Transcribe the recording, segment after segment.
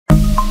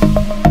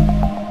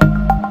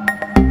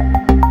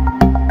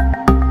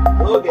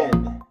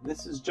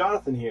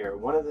Jonathan here,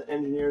 one of the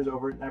engineers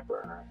over at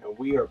NetBurner, and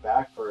we are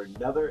back for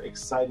another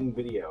exciting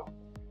video.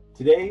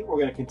 Today we're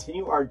going to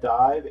continue our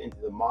dive into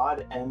the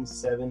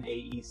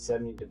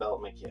MODM7AE70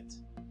 development kit.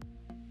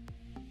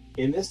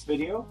 In this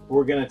video,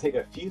 we're going to take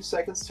a few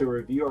seconds to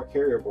review our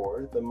carrier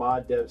board, the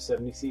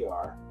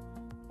MODM7AE70,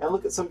 and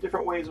look at some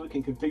different ways we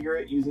can configure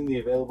it using the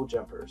available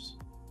jumpers.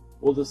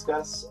 We'll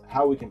discuss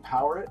how we can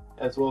power it,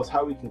 as well as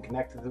how we can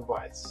connect to the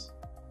device.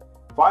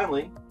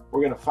 Finally, we're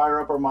going to fire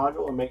up our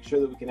module and make sure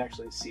that we can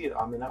actually see it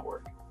on the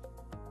network.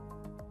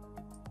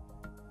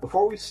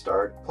 Before we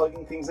start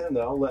plugging things in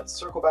though, let's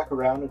circle back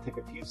around and take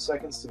a few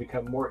seconds to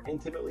become more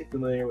intimately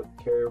familiar with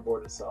the carrier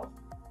board itself.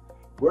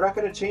 We're not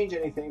going to change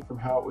anything from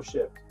how it was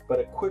shipped,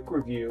 but a quick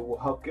review will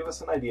help give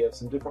us an idea of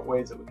some different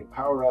ways that we can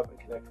power up and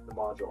connect to the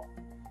module.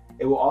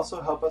 It will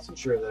also help us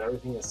ensure that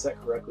everything is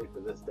set correctly for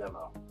this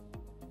demo.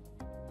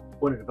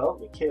 When a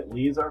development kit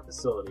leaves our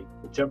facility,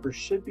 the jumpers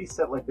should be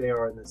set like they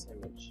are in this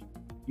image.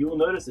 You will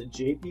notice that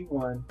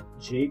JP1,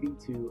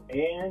 JP2,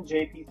 and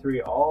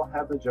JP3 all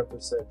have the jumper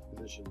set to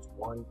positions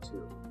 1,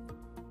 2.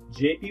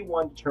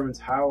 JP1 determines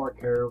how our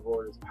carrier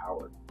board is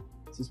powered.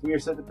 Since we are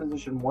set to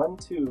position 1,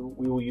 2,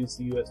 we will use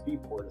the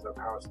USB port as our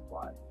power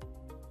supply.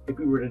 If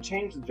we were to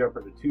change the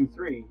jumper to 2,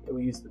 3, it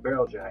will use the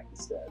barrel jack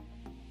instead.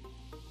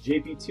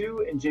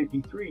 JP2 and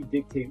JP3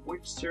 dictate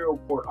which serial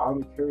port on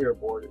the carrier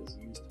board is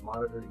used to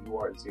monitor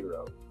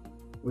UART0.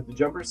 With the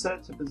jumper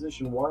set to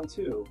position 1,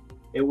 2,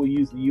 it will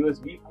use the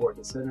USB port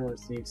to send and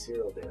receive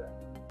serial data.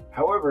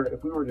 However,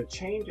 if we were to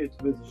change it to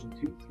position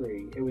 2,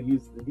 3, it would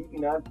use the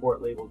DP9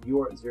 port labeled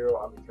UART0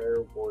 on the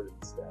carrier board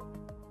instead.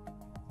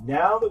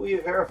 Now that we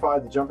have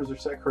verified the jumpers are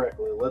set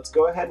correctly, let's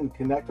go ahead and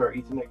connect our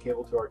Ethernet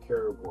cable to our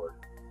carrier board.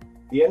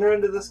 The inner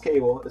end of this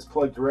cable is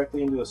plugged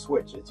directly into a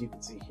switch, as you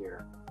can see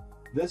here.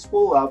 This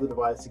will allow the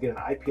device to get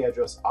an IP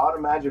address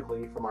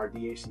automatically from our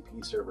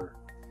DHCP server.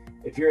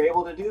 If you're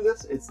able to do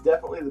this, it's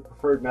definitely the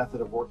preferred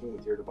method of working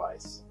with your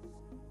device.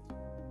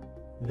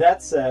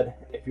 That said,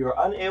 if you're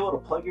unable to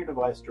plug your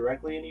device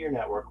directly into your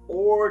network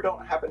or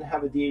don't happen to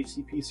have a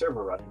DHCP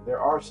server running,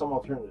 there are some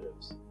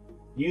alternatives.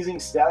 Using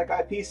static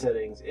IP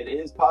settings, it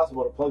is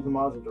possible to plug the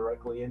module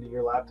directly into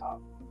your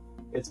laptop.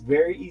 It's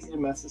very easy to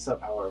mess this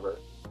up, however,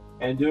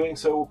 and doing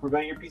so will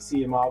prevent your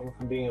PC and module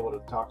from being able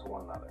to talk to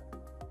one another.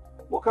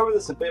 We'll cover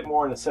this a bit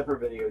more in a separate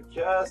video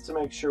just to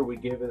make sure we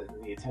give it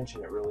the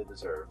attention it really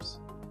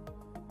deserves.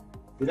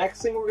 The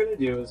next thing we're going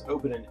to do is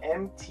open an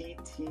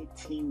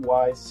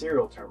MTTTY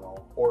serial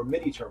terminal, or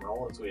MIDI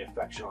terminal as we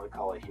affectionately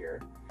call it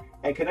here,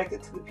 and connect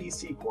it to the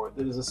PC port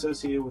that is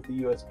associated with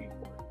the USB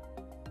port.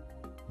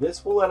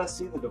 This will let us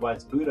see the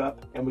device boot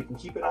up, and we can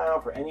keep an eye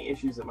out for any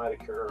issues that might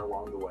occur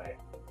along the way.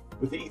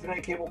 With the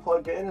Ethernet cable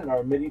plugged in and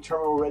our MIDI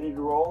terminal ready to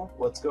roll,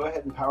 let's go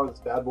ahead and power this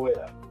bad boy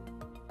up.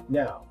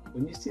 Now,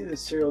 when you see this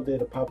serial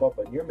data pop up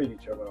on your MIDI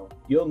terminal,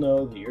 you'll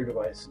know that your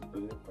device is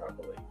booted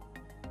properly.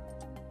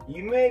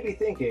 You may be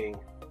thinking,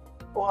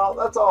 well,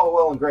 that's all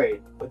well and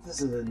great, but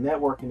this is a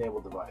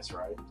network-enabled device,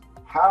 right?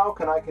 How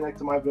can I connect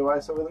to my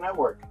device over the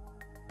network?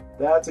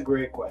 That's a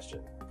great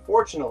question.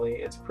 Fortunately,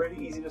 it's pretty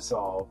easy to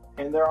solve,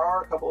 and there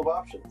are a couple of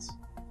options.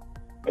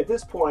 At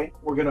this point,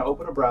 we're going to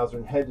open a browser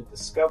and head to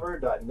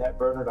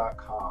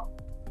discover.netburner.com.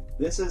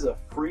 This is a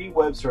free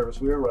web service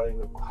we are running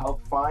that will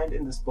help find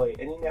and display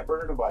any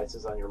NetBurner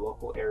devices on your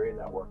local area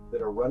network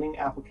that are running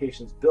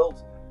applications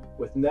built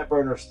with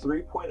NetBurner's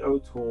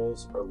 3.0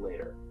 tools or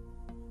later.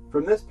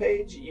 From this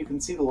page, you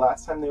can see the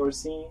last time they were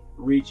seen,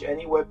 reach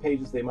any web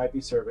pages they might be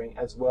serving,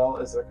 as well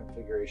as their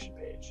configuration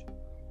page.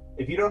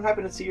 If you don't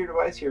happen to see your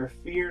device here,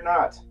 fear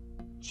not.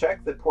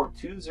 Check that port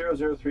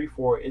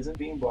 20034 isn't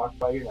being blocked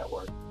by your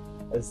network,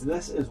 as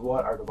this is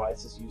what our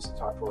devices use to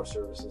talk to our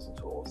services and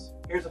tools.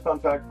 Here's a fun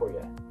fact for you.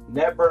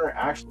 NetBurner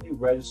actually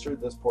registered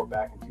this port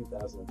back in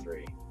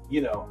 2003. You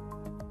know,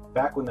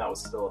 back when that was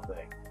still a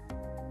thing.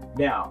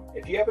 Now,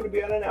 if you happen to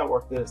be on a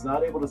network that is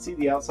not able to see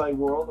the outside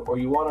world, or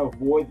you want to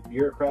avoid the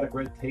bureaucratic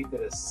red tape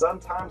that is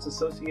sometimes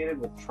associated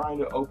with trying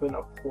to open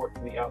a port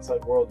to the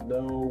outside world,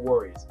 no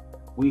worries.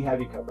 We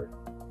have you covered.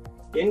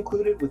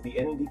 Included with the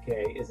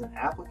NEDK is an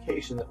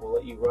application that will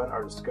let you run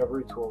our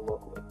discovery tool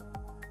locally.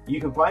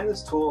 You can find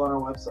this tool on our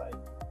website.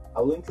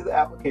 A link to the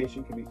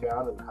application can be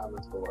found in the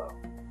comments below.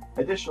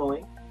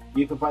 Additionally,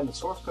 you can find the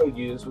source code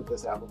used with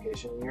this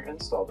application in your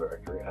install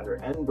directory under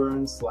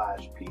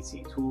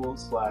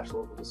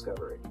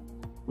nburn/pctools/local-discovery.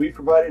 We've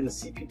provided a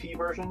CPP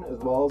version as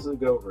well as a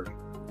Go version.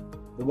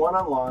 The one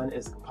online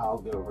is the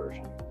compiled Go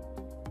version.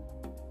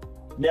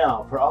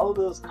 Now, for all of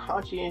those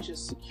conscientious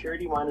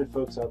security-minded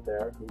folks out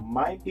there who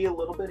might be a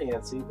little bit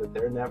antsy that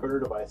their NetBurner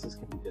devices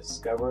can be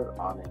discovered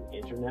on an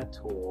internet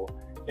tool,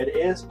 it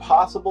is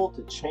possible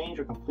to change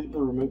or completely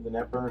remove the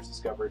NetBurner's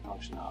discovery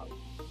functionality.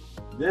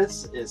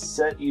 This is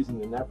set using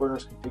the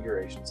NetBurner's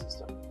configuration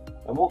system,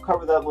 and we'll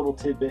cover that little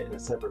tidbit in a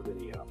separate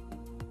video.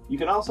 You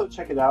can also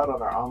check it out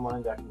on our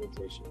online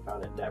documentation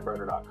found at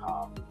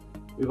netburner.com.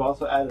 We've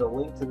also added a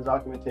link to the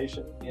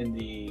documentation in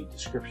the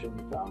description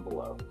found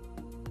below.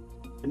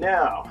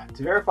 Now,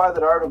 to verify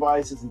that our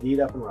device is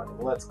indeed up and running,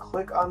 let's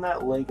click on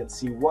that link and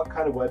see what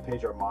kind of web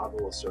page our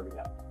module is serving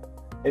up.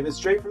 If it's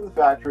straight from the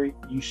factory,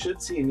 you should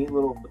see a neat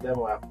little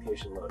demo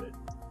application loaded.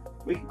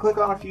 We can click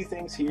on a few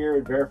things here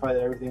and verify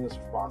that everything is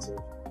responsive.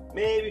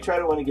 Maybe try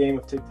to win a game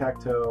of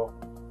tic-tac-toe.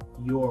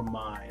 You're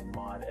mine,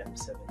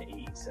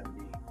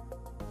 MODM7AE70.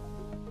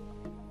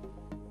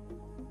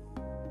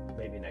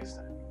 Maybe next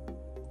time.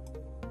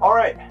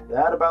 Alright,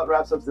 that about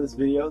wraps up this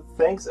video.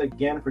 Thanks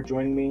again for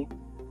joining me.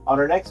 On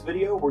our next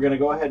video, we're going to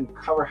go ahead and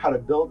cover how to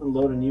build and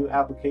load a new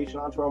application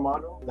onto our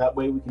module. That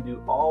way we can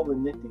do all the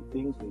nifty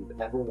things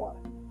we've ever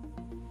wanted.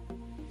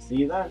 See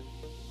you then.